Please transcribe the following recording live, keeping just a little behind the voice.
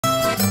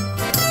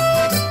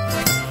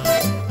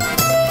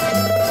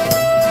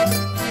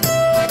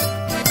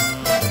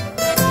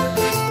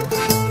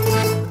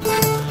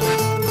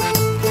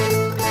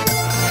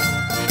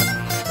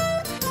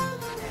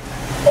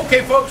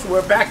Okay folks,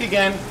 we're back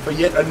again for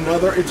yet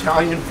another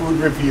Italian food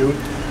review.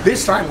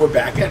 This time we're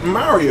back at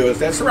Mario's.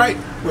 That's right,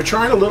 we're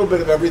trying a little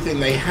bit of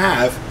everything they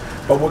have,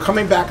 but we're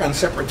coming back on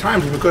separate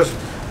times because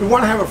we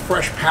want to have a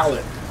fresh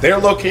palate. They're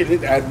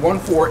located at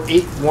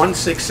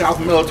 14816 South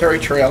Military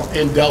Trail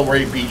in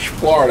Delray Beach,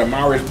 Florida.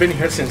 Mario's been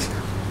here since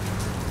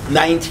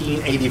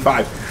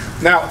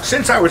 1985. Now,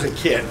 since I was a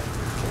kid,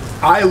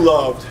 I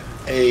loved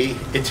an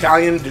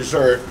Italian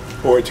dessert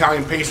or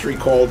Italian pastry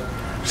called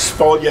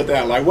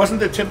sfogliatelle. I wasn't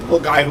the typical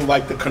guy who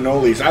liked the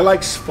cannolis. I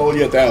like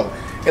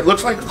sfogliatelle. It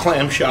looks like a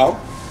clamshell.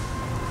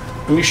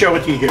 Let me show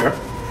it to you here.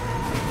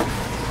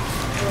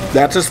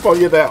 That's a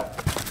sfogliatelle.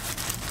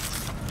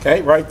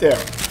 Okay, right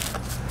there.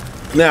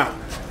 Now,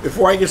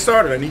 before I get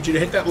started, I need you to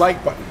hit that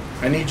like button.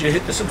 I need you to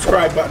hit the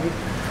subscribe button.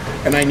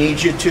 And I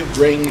need you to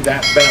ring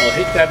that bell.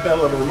 Hit that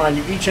bell, it'll remind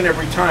you each and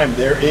every time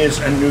there is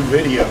a new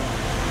video.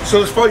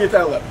 So the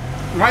sfogliatelle.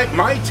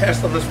 My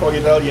test on the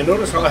sfogliatelle, you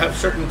notice how I have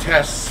certain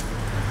tests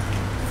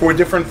for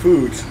different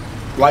foods,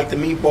 like the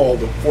meatball,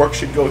 the fork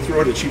should go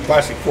through it, a cheap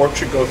plastic fork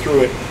should go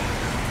through it,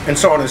 and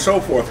so on and so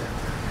forth.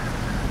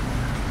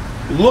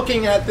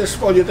 Looking at this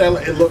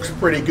sfogliatelle, it looks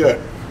pretty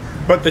good.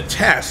 But the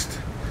test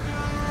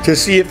to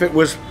see if it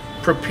was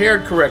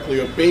prepared correctly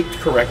or baked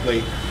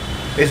correctly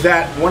is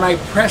that when I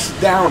press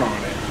down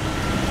on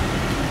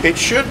it, it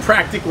should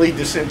practically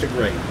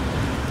disintegrate.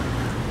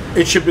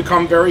 It should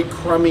become very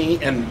crummy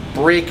and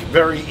break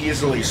very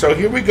easily. So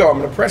here we go, I'm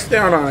going to press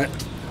down on it.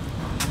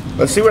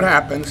 Let's see what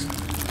happens.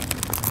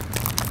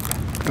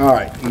 All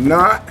right,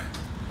 not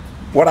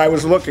what I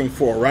was looking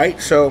for, right?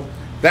 So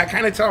that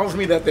kind of tells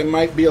me that there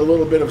might be a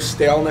little bit of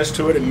staleness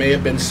to it. It may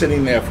have been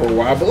sitting there for a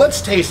while, but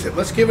let's taste it.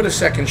 Let's give it a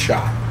second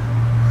shot.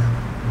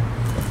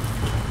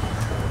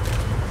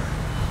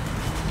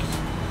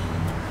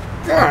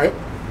 All right.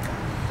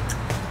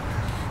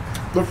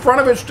 The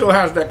front of it still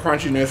has that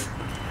crunchiness.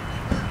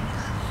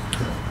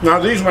 Now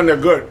these, when they're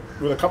good,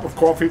 with a cup of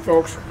coffee,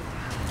 folks,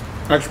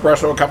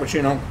 espresso,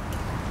 cappuccino,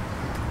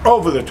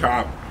 over the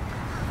top.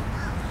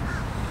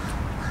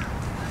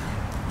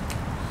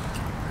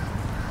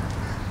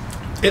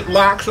 It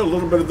lacks a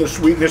little bit of the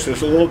sweetness.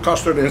 There's a little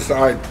custard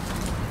inside.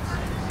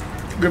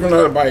 Give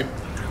another bite.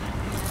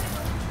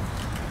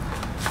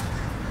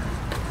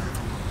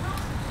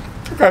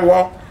 Okay,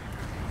 well,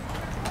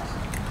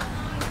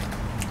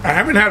 I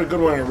haven't had a good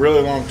one in a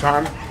really long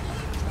time.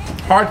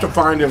 Hard to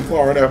find in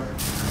Florida.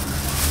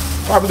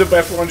 Probably the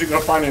best ones you're going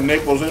to find in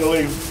Naples,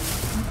 Italy,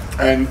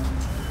 and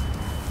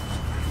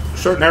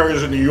certain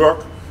areas in New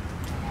York,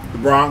 the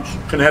Bronx,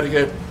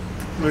 Connecticut,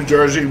 New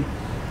Jersey.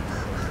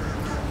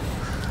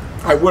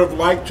 I would have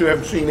liked to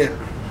have seen it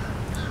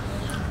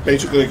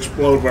basically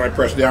explode when I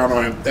pressed down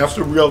on it. That's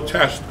the real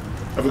test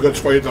of a good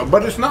sfogliatelle,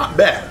 but it's not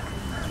bad.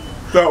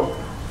 So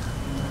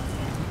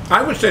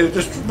I would say that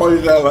this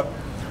sfogliatelle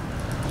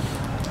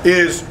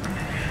is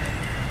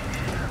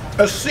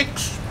a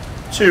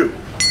 6.2.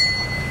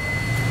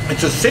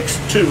 It's a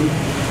 6.2.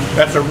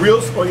 That's a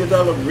real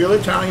sfogliatelle, real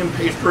Italian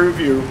pastry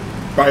review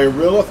by a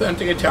real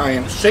authentic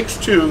Italian.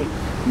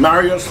 6.2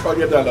 Mario's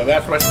sfogliatelle.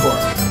 That's my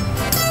score.